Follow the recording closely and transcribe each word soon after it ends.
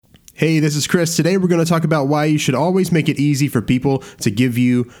Hey, this is Chris. Today we're going to talk about why you should always make it easy for people to give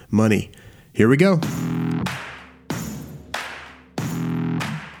you money. Here we go.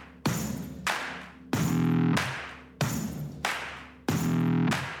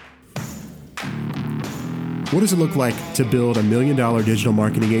 What does it look like to build $1 million digital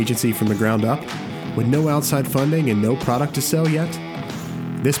marketing agency from the ground up with no outside funding and no product to sell yet?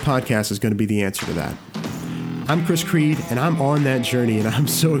 This podcast is going to be the answer to that. I'm Chris Creed, and I'm on that journey, and I'm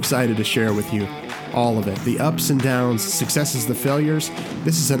so excited to share with you all of it. The ups and downs, successes, the failures.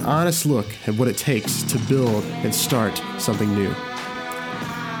 This is an honest look at what it takes to build and start something new.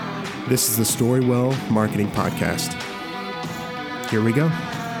 This is the Storywell Marketing Podcast. Here we go.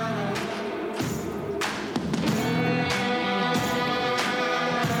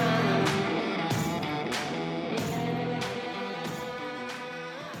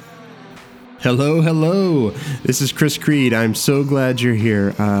 Hello. This is Chris Creed. I'm so glad you're here.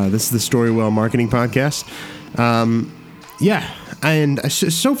 This is the Storywell Marketing Podcast.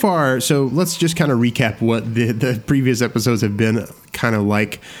 So let's just kind of recap what the previous episodes have been kind of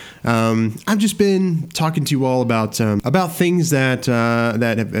like. I've just been talking to you all about things that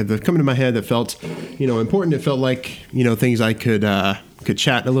have come into my head that felt, important. It felt like, things I could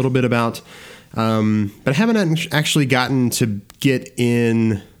chat a little bit about. But I haven't actually gotten to get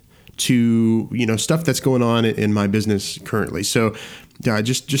in to stuff that's going on in my business currently. So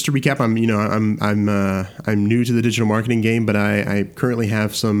just to recap, I'm new to the digital marketing game, but I currently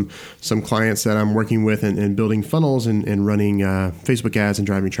have some clients that I'm working with and building funnels and running Facebook ads and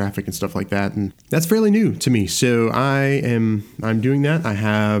driving traffic and stuff like that. And that's fairly new to me. So I'm doing that. I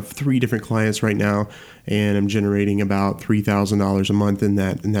have 3 different clients right now, and I'm generating about $3,000 a month in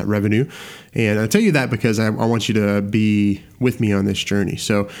that revenue. And I tell you that because I want you to be with me on this journey.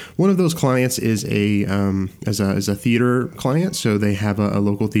 So one of those clients is a theater client. So they have a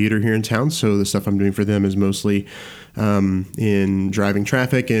local theater here in town. So the stuff I'm doing for them is mostly in driving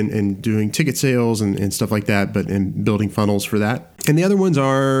traffic and doing ticket sales and stuff like that, but in building funnels for that. And the other ones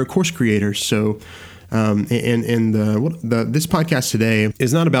are course creators. So this podcast today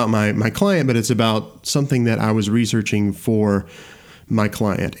is not about my client, but it's about something that I was researching for my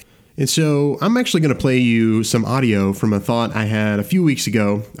client. And so I'm actually going to play you some audio from a thought I had a few weeks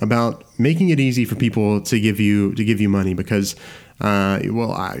ago about making it easy for people to give you money because,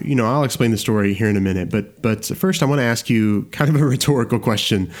 I'll explain the story here in a minute. But first I want to ask you kind of a rhetorical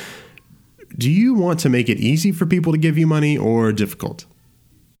question. Do you want to make it easy for people to give you money or difficult?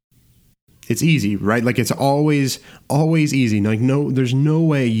 It's easy, right? Like it's always easy. Like there's no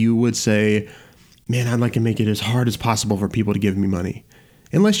way you would say, man, I'd like to make it as hard as possible for people to give me money.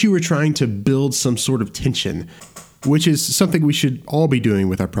 Unless you were trying to build some sort of tension, which is something we should all be doing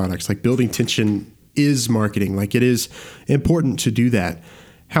with our products. Like building tension is marketing. Like it is important to do that.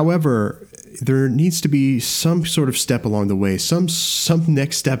 However, there needs to be some sort of step along the way, some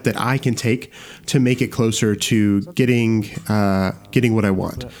next step that I can take to make it closer to getting what I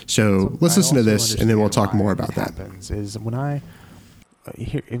want. So let's listen to this, and then we'll talk more about that. Is when I'll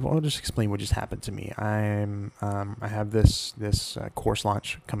just explain what just happened to me. I have this course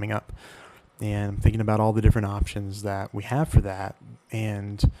launch coming up, and I'm thinking about all the different options that we have for that.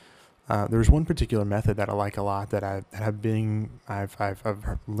 And there's one particular method that I like a lot that I've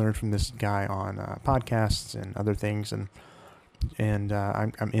learned from this guy on podcasts and other things, and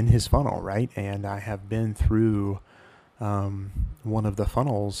I'm in his funnel, right? And I have been through one of the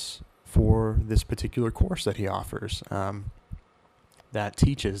funnels for this particular course that he offers that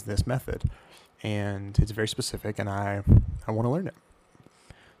teaches this method, and it's very specific, and I want to learn it.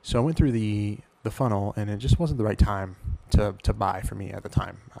 So I went through the funnel, and it just wasn't the right time to buy for me at the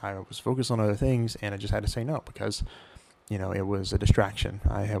time. I was focused on other things, and I just had to say no because, it was a distraction.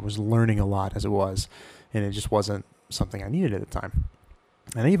 I was learning a lot as it was, and it just wasn't something I needed at the time.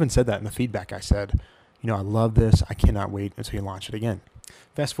 And I even said that in the feedback. I said, I love this. I cannot wait until you launch it again.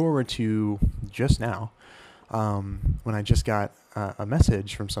 Fast forward to just now, when I just got a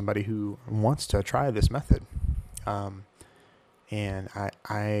message from somebody who wants to try this method. And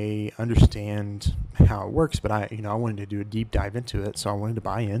I understand how it works, but I wanted to do a deep dive into it. So I wanted to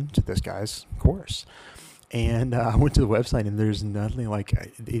buy into this guy's course. And I went to the website, and there's nothing like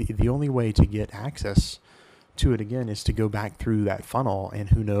the only way to get access to it again is to go back through that funnel, and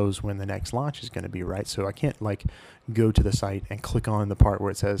who knows when the next launch is going to be, right? So I can't go to the site and click on the part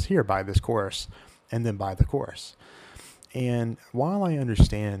where it says, here, buy this course, and then buy the course. And while I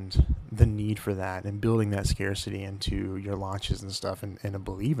understand the need for that and building that scarcity into your launches and stuff, and I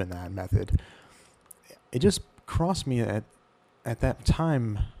believe in that method, it just crossed me at that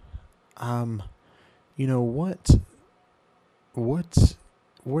time, what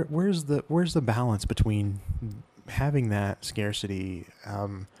where's the balance between having that scarcity,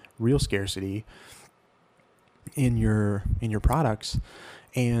 real scarcity in your products,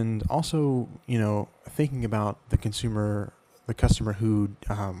 and also, thinking about the customer who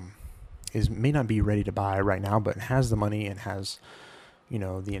may not be ready to buy right now, but has the money and has,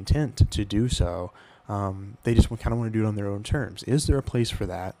 the intent to do so. They just kind of want to do it on their own terms. Is there a place for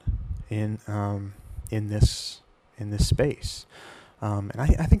that in this space? And I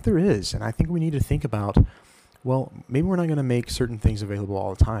think there is, and I think we need to think about, well, maybe we're not going to make certain things available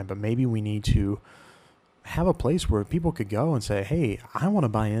all the time, but maybe we need to have a place where people could go and say, hey, I want to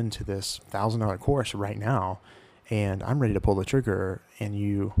buy into this $1,000 course right now, and I'm ready to pull the trigger.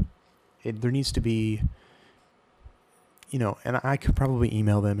 And there needs to be, and I could probably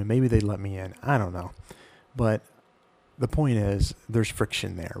email them and maybe they'd let me in. I don't know. But the point is, there's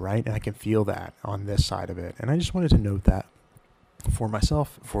friction there, right? And I can feel that on this side of it. And I just wanted to note that for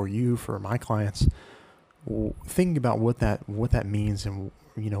myself, for you, for my clients, thinking about what that means, and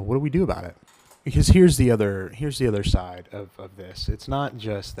what do we do about it? Because here's the other side of this. It's not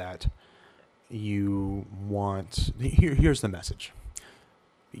just that you want. Here's the message.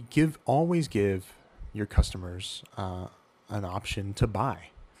 Always give your customers an option to buy.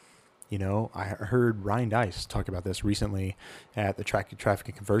 I heard Ryan Deiss talk about this recently at the Traffic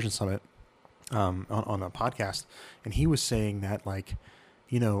and Conversion Summit on a podcast, and he was saying that,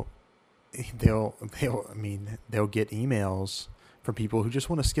 they'll get emails from people who just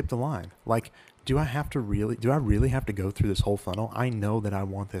want to skip the line. Like, do I really have to go through this whole funnel? I know that I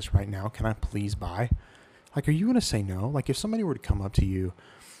want this right now. Can I please buy? Like, are you going to say no? Like, if somebody were to come up to you,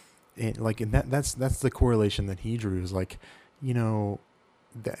 and that's the correlation that he drew, is like,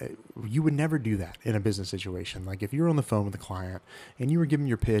 that you would never do that in a business situation. Like, if you were on the phone with a client and you were giving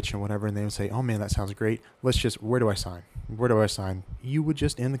your pitch and whatever, and they would say, oh man, that sounds great. Where do I sign? You would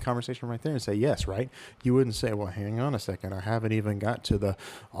just end the conversation right there and say yes, right? You wouldn't say, well, hang on a second, I haven't even got to the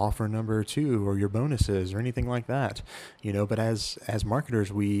offer number 2 or your bonuses or anything like that. But as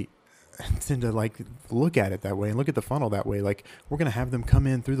marketers, we tend to look at it that way and look at the funnel that way. Like, we're going to have them come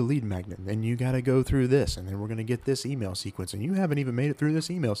in through the lead magnet, and you got to go through this, and then we're going to get this email sequence, and you haven't even made it through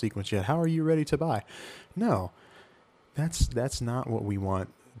this email sequence yet. How are you ready to buy? No, that's not what we want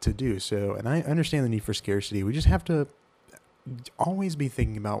to do. So, and I understand the need for scarcity. We just have to always be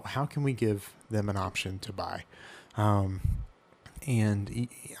thinking about, how can we give them an option to buy? And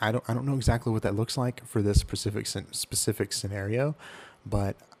I don't know exactly what that looks like for this specific scenario,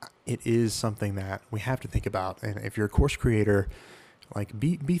 but it is something that we have to think about. And if you're a course creator,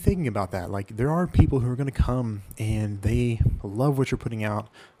 be thinking about that. Like, there are people who are going to come and they love what you're putting out.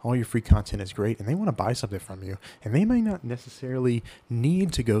 All your free content is great, and they want to buy something from you. And they may not necessarily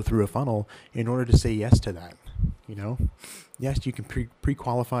need to go through a funnel in order to say yes to that. Yes, you can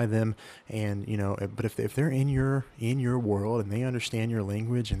pre-qualify them, and but if they're in your world and they understand your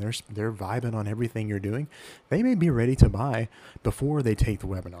language and they're vibing on everything you're doing, they may be ready to buy before they take the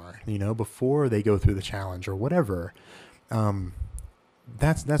webinar, before they go through the challenge or whatever.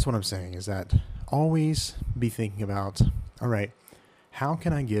 That's what I'm saying, is that always be thinking about, all right, how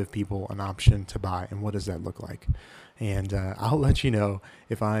can I give people an option to buy, and what does that look like? And I'll let you know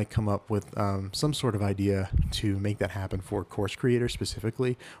if I come up with some sort of idea to make that happen for course creators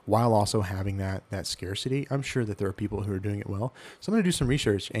specifically, while also having that scarcity. I'm sure that there are people who are doing it well. So I'm going to do some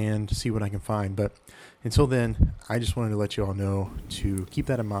research and see what I can find. But until then, I just wanted to let you all know to keep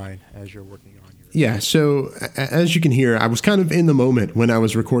that in mind as you're working on your... Yeah. So as you can hear, I was kind of in the moment when I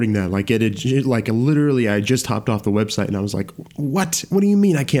was recording that. Literally, I just hopped off the website and I was like, what? What do you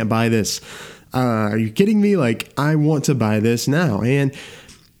mean I can't buy this? Are you kidding me? I want to buy this now. And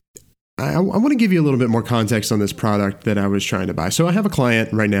I want to give you a little bit more context on this product that I was trying to buy. So I have a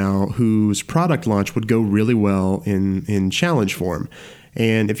client right now whose product launch would go really well in challenge form.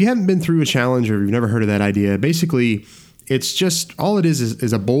 And if you haven't been through a challenge, or you've never heard of that idea, basically it's just, all it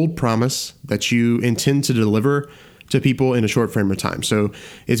is a bold promise that you intend to deliver to people in a short frame of time. So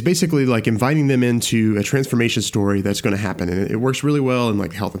it's basically like inviting them into a transformation story that's going to happen. And it works really well in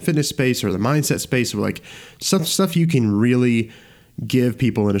the health and fitness space or the mindset space, or stuff you can really give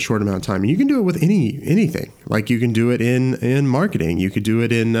people in a short amount of time. And you can do it with anything. You can do it in marketing. You could do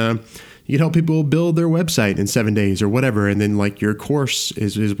it in, you can help people build their website in 7 days or whatever. And then your course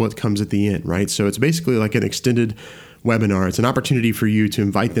is what comes at the end, right? So it's basically like an extended webinar. It's an opportunity for you to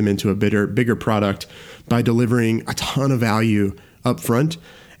invite them into a bigger product by delivering a ton of value up front,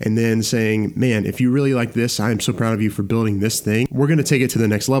 and then saying, man, if you really like this, I am so proud of you for building this thing. We're going to take it to the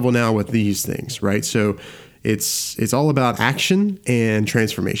next level now with these things, right? So it's all about action and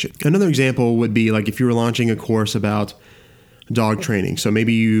transformation. Another example would be if you were launching a course about dog training. So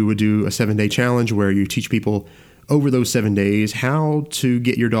maybe you would do a 7-day challenge where you teach people over those 7 days how to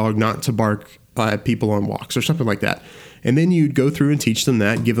get your dog not to bark at people on walks or something like that. And then you'd go through and teach them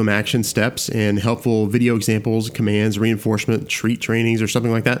that, give them action steps and helpful video examples, commands, reinforcement, treat trainings or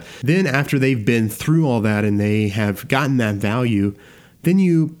something like that. Then after they've been through all that and they have gotten that value, then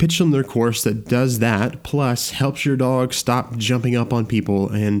you pitch them their course that does that, plus helps your dog stop jumping up on people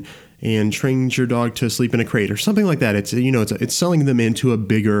and trains your dog to sleep in a crate or something like that. It's selling them into a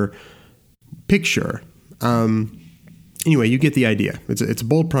bigger picture. Anyway, you get the idea. It's a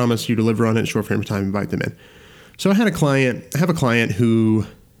bold promise. You deliver on it in a short frame of time, invite them in. So I have a client who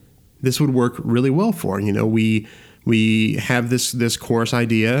this would work really well for. We have this course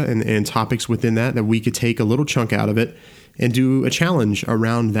idea and topics within that we could take a little chunk out of it and do a challenge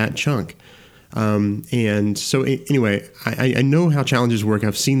around that chunk. And so anyway, I know how challenges work.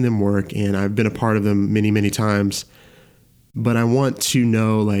 I've seen them work and I've been a part of them many, many times. But I want to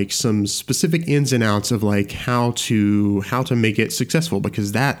know like some specific ins and outs of like how to make it successful,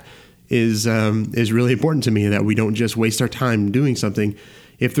 because that is really important to me, that we don't just waste our time doing something.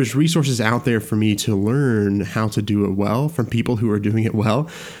 If there's resources out there for me to learn how to do it well from people who are doing it well,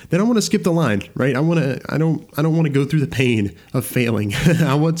 then I want to skip the line, right? I don't want to go through the pain of failing.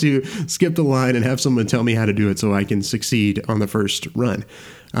 I want to skip the line and have someone tell me how to do it so I can succeed on the first run.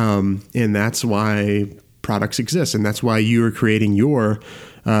 And that's why products exist, and that's why you are creating your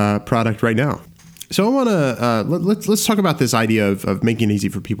product right now. So I want to let's talk about this idea of making it easy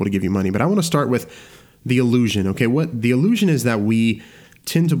for people to give you money. But I want to start with the illusion. Okay, what the illusion is that we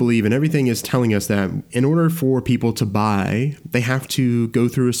tend to believe, and everything is telling us that in order for people to buy, they have to go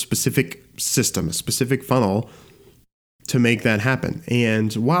through a specific system, a specific funnel to make that happen.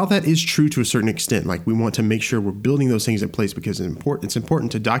 And while that is true to a certain extent, like we want to make sure we're building those things in place because it's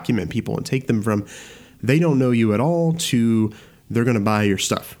important to document people and take them from they don't know you at all to they're going to buy your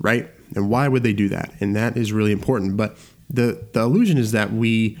stuff, right? And why would they do that? And that is really important. But the illusion is that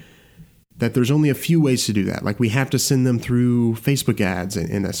there's only a few ways to do that. Like we have to send them through Facebook ads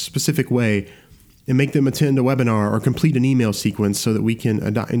in a specific way and make them attend a webinar or complete an email sequence so that we can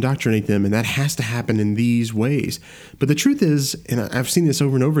indoctrinate them. And that has to happen in these ways. But the truth is, and I've seen this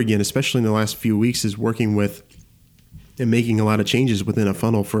over and over again, especially in the last few weeks, is working with and making a lot of changes within a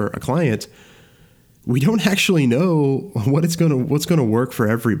funnel for a client. We don't actually know what's going to work for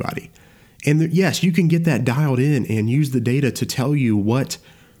everybody. And yes, you can get that dialed in and use the data to tell you what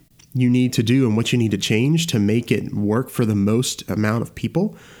you need to do and what you need to change to make it work for the most amount of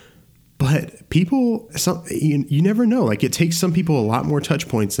people. But you never know. Like it takes some people a lot more touch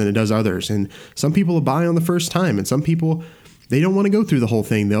points than it does others. And some people will buy on the first time, and some people, they don't want to go through the whole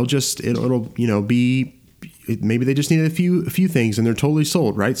thing. It'll be, maybe they just need a few things and they're totally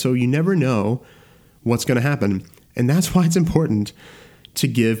sold, right? So you never know what's going to happen. And that's why it's important to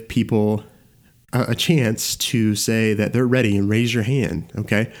give people a chance to say that they're ready and raise your hand.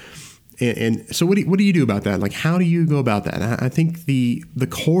 Okay. And so what do you do about that? Like, how do you go about that? I think the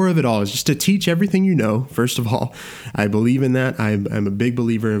core of it all is just to teach everything you know. First of all, I believe in that. I'm a big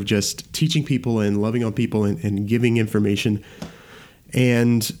believer of just teaching people and loving on people and giving information.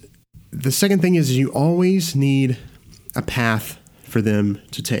 And the second thing is you always need a path for them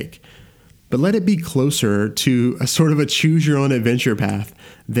to take. But let it be closer to a sort of a choose your own adventure path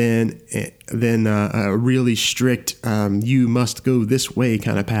than a really strict you must go this way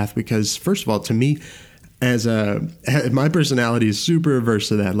kind of path. Because first of all, to me, my personality is super averse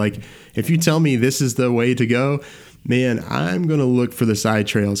to that. Like if you tell me this is the way to go, man, I'm gonna look for the side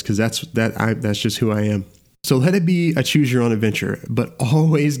trails because that's just who I am. So let it be a choose your own adventure, but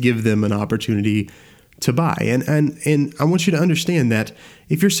always give them an opportunity to buy. And I want you to understand that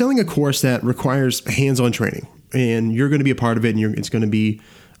if you're selling a course that requires hands-on training and you're going to be a part of it and it's going to be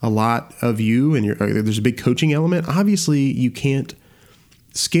a lot of you and there's a big coaching element, obviously you can't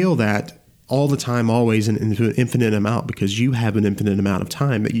scale that all the time, always into an infinite amount because you have an infinite amount of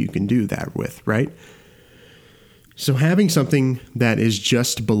time that you can do that with, right? So having something that is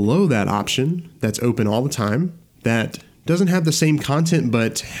just below that option, that's open all the time, that doesn't have the same content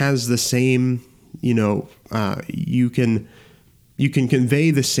but has the same you can convey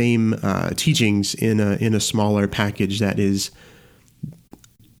the same teachings in a smaller package that is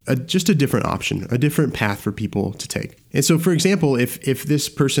just a different option, a different path for people to take. And so, for example, if this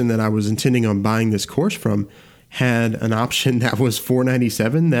person that I was intending on buying this course from had an option that was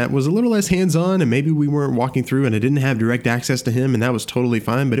 $497, that was a little less hands-on, and maybe we weren't walking through and I didn't have direct access to him, and that was totally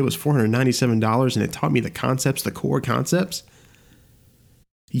fine, but it was $497 and it taught me the concepts, the core concepts.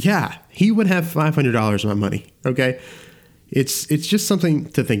 Yeah, he would have $500 of my money, okay? it's just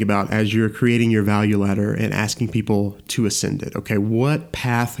something to think about as you're creating your value ladder and asking people to ascend it. Okay, what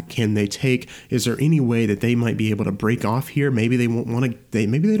path can they take? Is there any way that they might be able to break off here? Maybe they won't want to.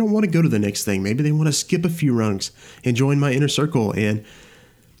 Maybe they don't want to go to the next thing. Maybe they want to skip a few rungs and join my inner circle. And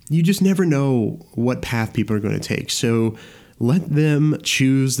you just never know what path people are going to take. So let them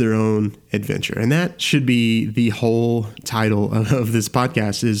choose their own adventure. And that should be the whole title of this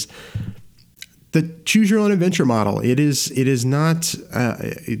podcast, is the choose your own adventure model. It is not,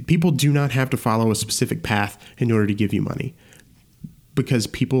 people do not have to follow a specific path in order to give you money, because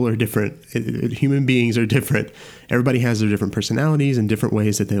people are different. Human beings are different. Everybody has their different personalities and different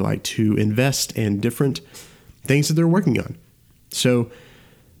ways that they like to invest and different things that they're working on. So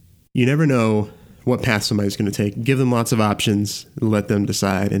you never know what path somebody's going to take. Give them lots of options, let them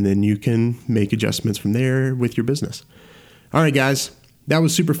decide, and then you can make adjustments from there with your business. All right, guys, that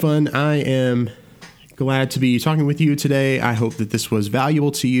was super fun. I am glad to be talking with you today. I hope that this was valuable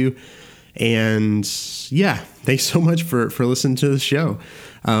to you. And yeah, thanks so much for listening to the show.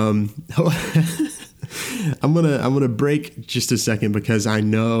 I'm gonna break just a second, because I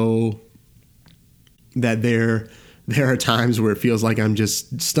know that there are times where it feels like I'm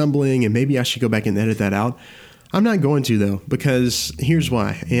just stumbling and maybe I should go back and edit that out. I'm not going to, though, because here's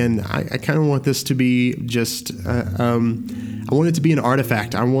why. And I kind of want this to be just, I want it to be an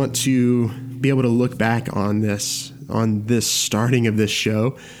artifact. I want to be able to look back on this starting of this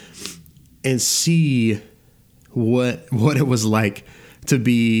show and see what it was like to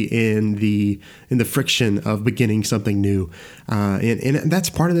be in the friction of beginning something new, and that's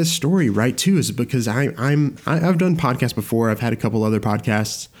part of this story, right? Too, is because I've done podcasts before. I've had a couple other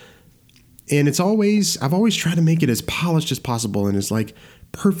podcasts, and I've always tried to make it as polished as possible and as like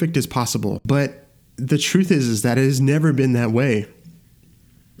perfect as possible. But the truth is that it has never been that way.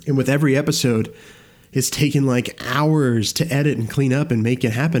 And with every episode, it's taken like hours to edit and clean up and make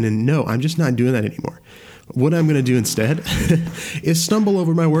it happen. And no, I'm just not doing that anymore. What I'm going to do instead is stumble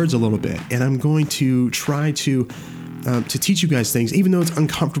over my words a little bit, and I'm going to try to teach you guys things, even though it's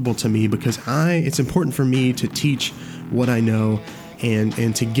uncomfortable to me, because it's important for me to teach what I know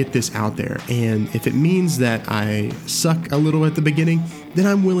and to get this out there. And if it means that I suck a little at the beginning, then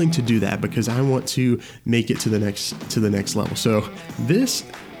I'm willing to do that, because I want to make it to the next level. So this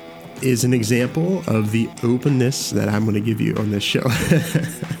is an example of the openness that I'm going to give you on this show.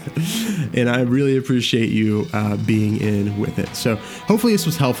 And I really appreciate you being in with it. So hopefully this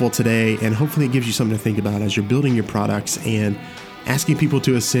was helpful today, and hopefully it gives you something to think about as you're building your products and asking people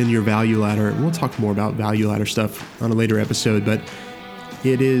to ascend your value ladder. And we'll talk more about value ladder stuff on a later episode, but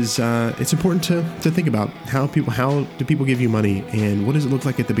it's important to think about how do people give you money, and what does it look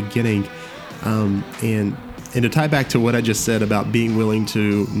like at the beginning, and to tie back to what I just said about being willing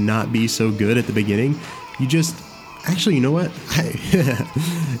to not be so good at the beginning. Actually, you know what?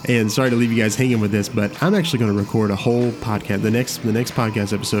 And sorry to leave you guys hanging with this, but I'm actually going to record a whole podcast. The next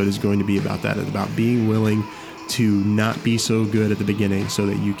podcast episode is going to be about that. It's about being willing to not be so good at the beginning so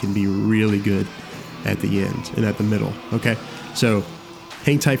that you can be really good at the end and at the middle. Okay? So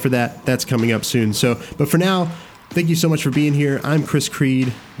hang tight for that. That's coming up soon. But for now, thank you so much for being here. I'm Chris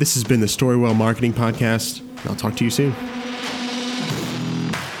Creed. This has been the Storywell Marketing Podcast. I'll talk to you soon.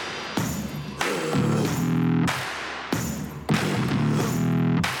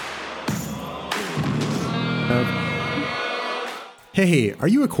 Hey, are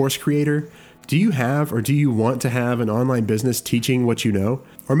you a course creator? Do you have or do you want to have an online business teaching what you know?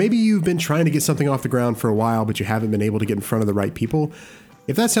 Or maybe you've been trying to get something off the ground for a while, but you haven't been able to get in front of the right people?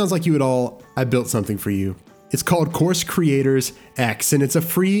 If that sounds like you at all, I built something for you. It's called Course Creators X, and it's a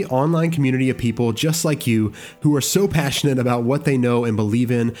free online community of people just like you who are so passionate about what they know and believe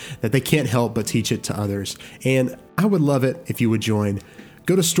in that they can't help but teach it to others. And I would love it if you would join.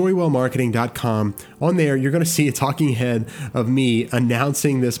 Go to storywellmarketing.com. On there, you're going to see a talking head of me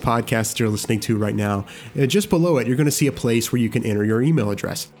announcing this podcast that you're listening to right now. And just below it, you're going to see a place where you can enter your email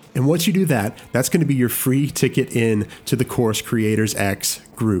address. And once you do that, that's going to be your free ticket in to the Course Creators X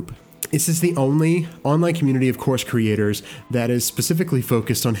group. This is the only online community of course creators that is specifically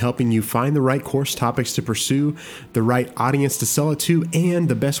focused on helping you find the right course topics to pursue, the right audience to sell it to, and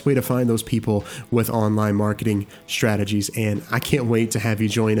the best way to find those people with online marketing strategies. And I can't wait to have you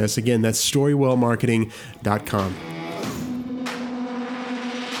join us. Again, that's storywellmarketing.com.